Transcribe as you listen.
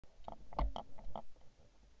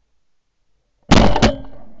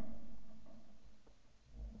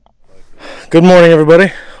Good morning,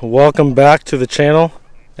 everybody. Welcome back to the channel.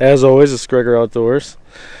 As always, it's Gregor Outdoors.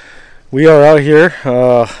 We are out here.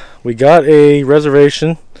 We got a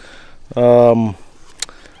reservation at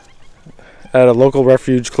a local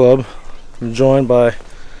refuge club. I'm joined by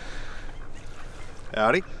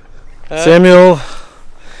Howdy. Samuel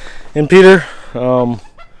and Peter.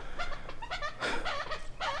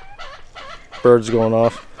 Birds going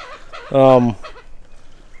off.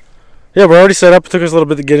 Yeah, we're already set up. It took us a little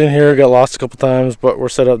bit to get in here. Got lost a couple times, but we're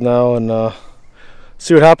set up now and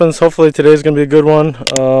see what happens. Hopefully today's going to be a good one.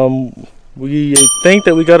 We think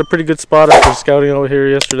that we got a pretty good spot after scouting over here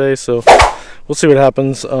yesterday, so we'll see what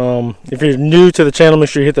happens. If you're new to the channel, make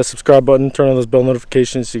sure you hit that subscribe button, turn on those bell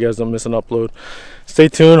notifications so you guys don't miss an upload. Stay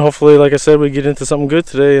tuned. Hopefully, like I said, we get into something good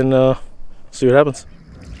today and see what happens.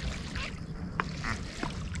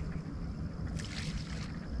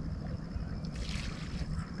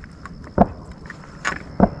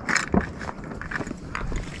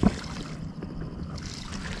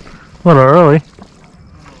 A little early.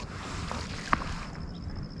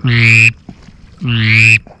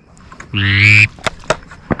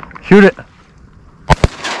 Shoot it.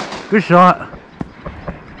 Good shot.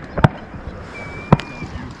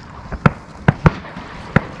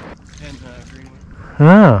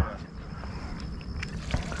 Yeah.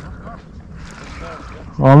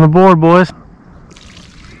 On the board, boys.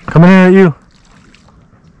 Coming in at you.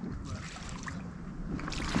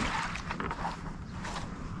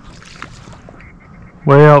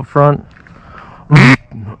 Way out front.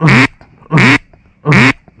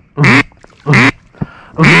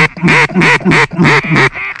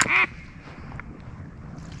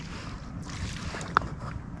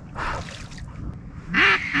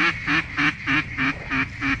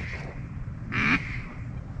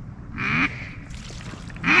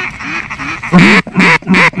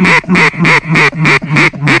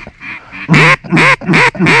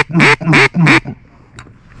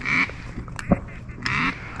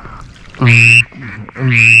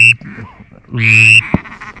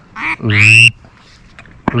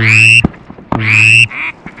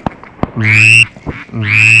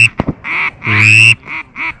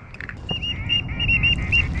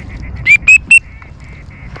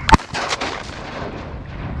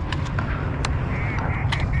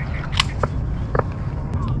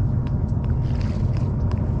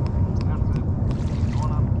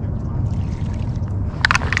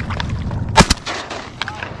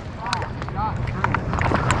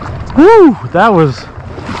 Woo! That was...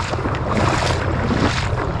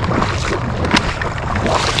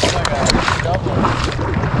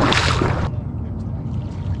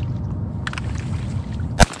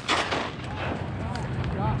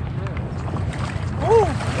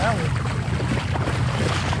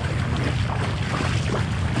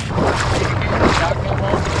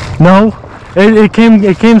 No, it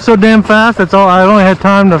came so damn fast. That's all. I only had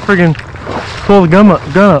time to friggin' pull the gun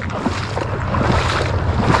up.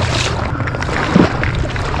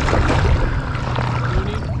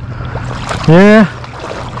 Yeah.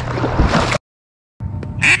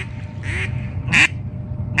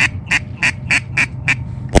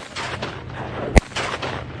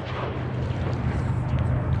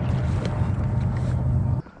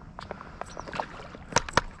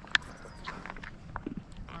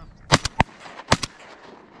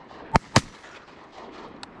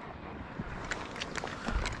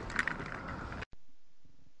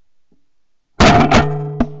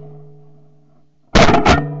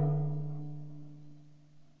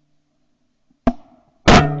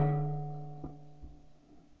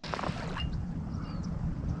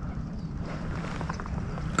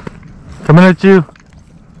 Coming at you.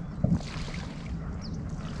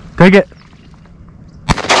 Take it.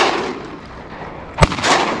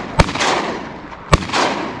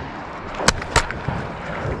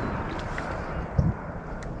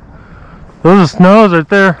 Those are snows right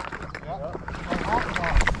there.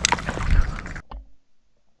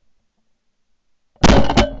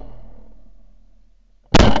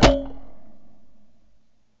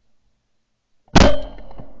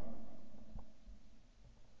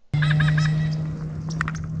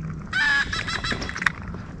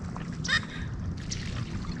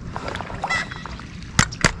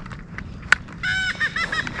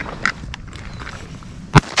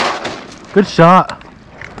 Good shot.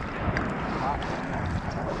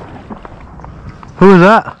 Who is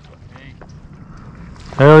that?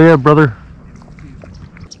 Hell yeah, brother.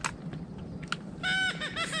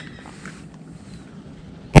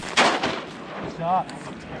 Good shot.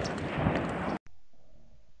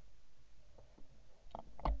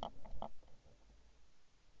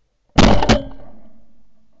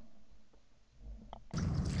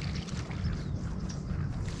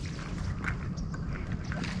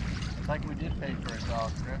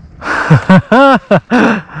 dog, Chris.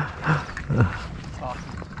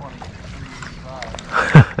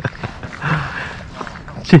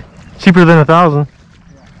 Cheaper than 1,000.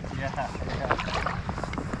 Yeah.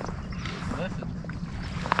 Listen.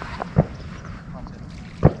 Watch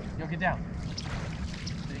it. Yo, get down.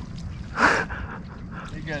 See?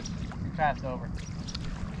 You're good. You passed over.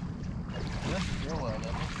 Listen real well,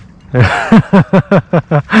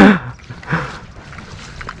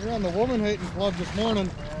 You're on the woman hating club this morning.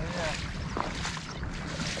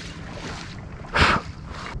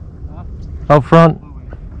 Up front.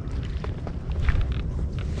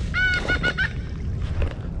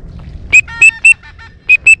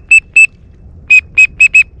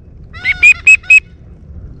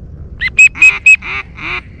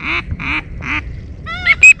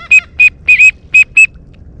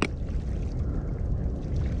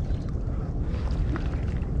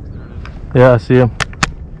 Yeah, I see him.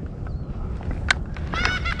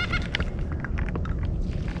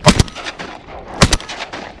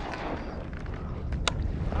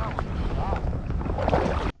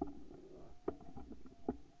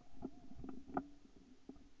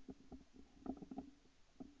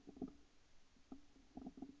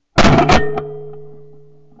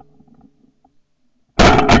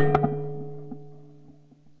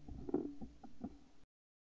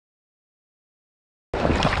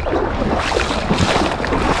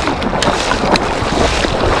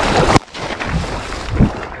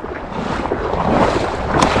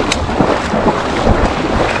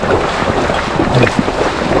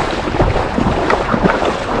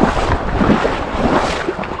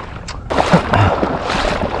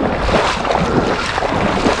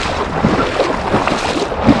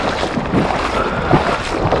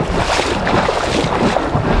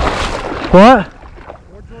 What?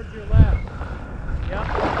 More towards your left. Yep.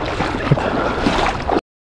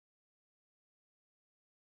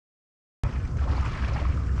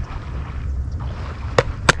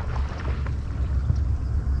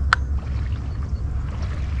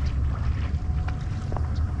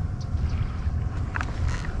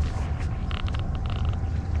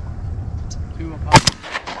 Two up.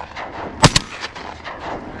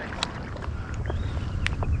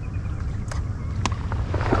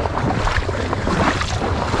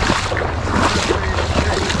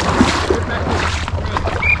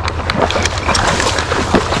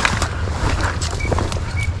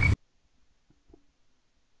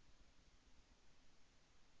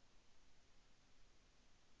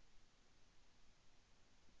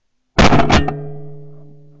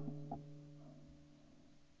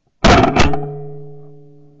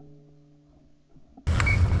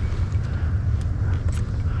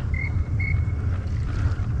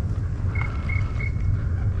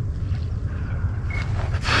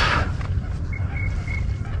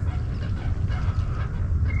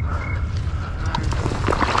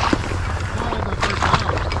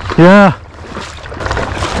 Yeah.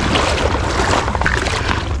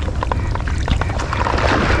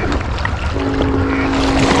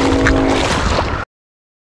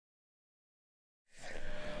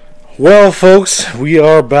 Well, folks, we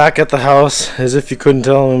are back at the house, as if you couldn't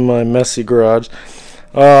tell, in my messy garage.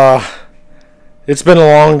 It's been a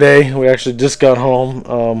long day. We actually just got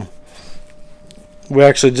home.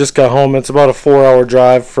 It's about a 4-hour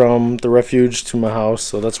drive from the refuge to my house,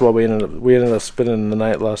 so that's why we ended up spending the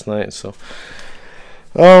night last night. So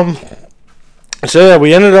yeah,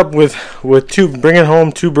 we ended up with bringing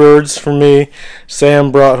home 2 birds for me.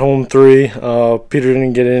 Sam brought home 3. Peter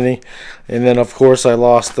didn't get any, and then of course I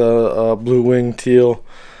lost a blue-winged teal.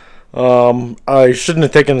 I shouldn't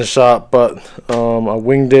have taken the shot, but I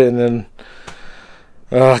winged it and then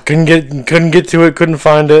couldn't get to it, couldn't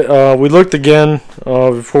find it. We looked again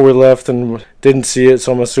before we left and didn't see it,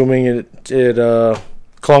 so I'm assuming it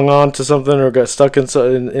clung on to something or got stuck in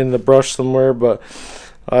the brush somewhere. But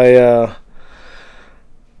I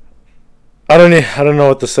don't know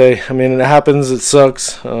what to say. I mean, it happens. It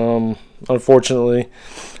sucks, unfortunately.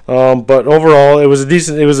 But overall, it was a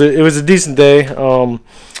decent day.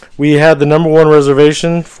 We had the #1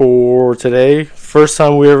 reservation for today. First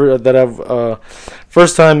time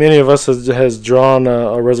any of us has drawn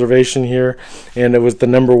a reservation here, and it was the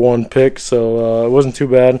 #1 pick, so it wasn't too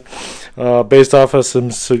bad. Based off of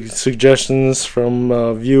some suggestions from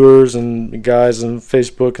viewers and guys on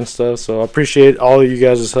Facebook and stuff, so I appreciate all of you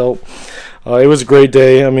guys' help. It was a great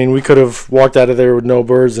day. I mean, we could have walked out of there with no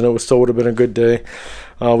birds, and it still would have been a good day.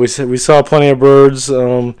 We saw plenty of birds.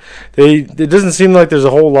 It doesn't seem like there's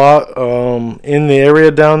a whole lot in the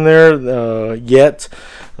area down there yet.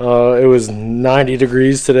 It was 90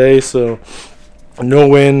 degrees today, so no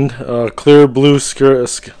wind, clear blue sky,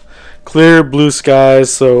 clear blue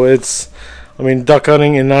skies. So it's, I mean, duck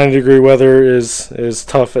hunting in 90-degree weather is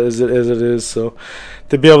tough as it is. So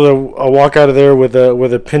to be able to walk out of there with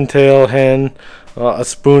a pintail hen, a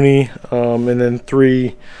spoonie, and then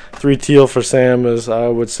three teal for Sam is, I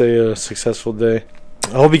would say, a successful day.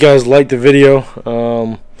 I hope you guys liked the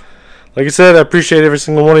video. Like I said, I appreciate every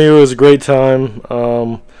single one of you. It was a great time.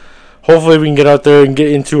 Hopefully we can get out there and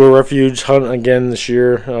get into a refuge hunt again this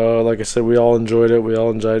year. Like I said, we all enjoyed it. We all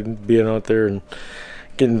enjoyed being out there and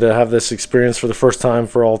getting to have this experience for the first time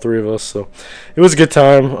for all three of us. So it was a good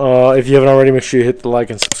time. If you haven't already, make sure you hit the like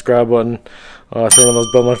and subscribe button. Turn on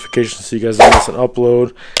those bell notifications so you guys don't miss an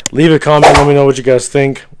upload. Leave a comment. Let me know what you guys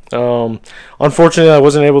think. Unfortunately, I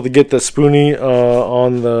wasn't able to get the spoonie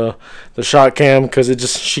on the shot cam because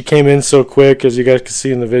she came in so quick, as you guys can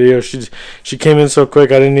see in the video. She came in so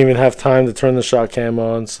quick I didn't even have time to turn the shot cam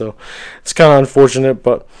on, so it's kind of unfortunate,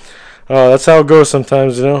 but that's how it goes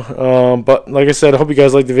sometimes, you know. But like I said, I hope you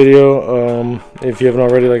guys liked the video. If you haven't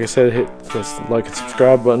already, like I said, hit the like and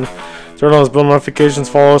subscribe button, turn on those bell notifications,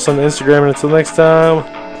 follow us on Instagram, and until next time,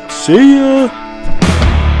 see ya.